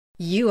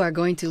You are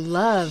going to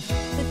love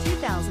the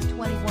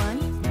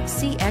 2021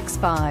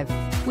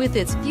 CX-5. With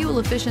its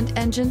fuel-efficient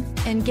engine,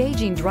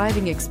 engaging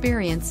driving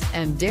experience,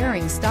 and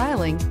daring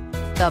styling,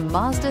 the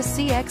Mazda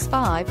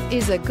CX-5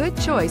 is a good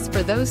choice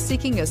for those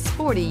seeking a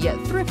sporty yet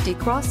thrifty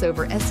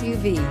crossover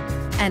SUV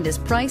and is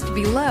priced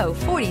below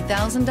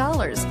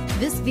 $40,000.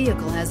 This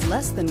vehicle has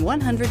less than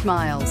 100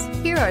 miles.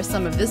 Here are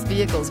some of this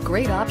vehicle's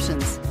great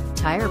options: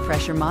 tire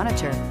pressure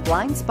monitor,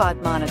 blind spot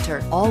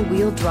monitor,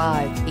 all-wheel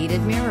drive,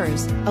 heated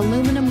mirrors,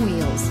 aluminum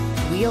wheels,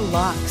 wheel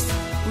locks,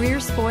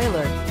 rear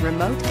spoiler,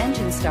 remote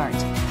engine start,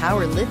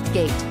 power lift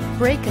gate,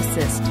 brake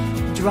assist.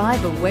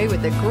 Drive away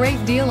with a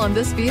great deal on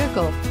this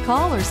vehicle.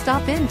 Call or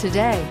stop in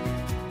today.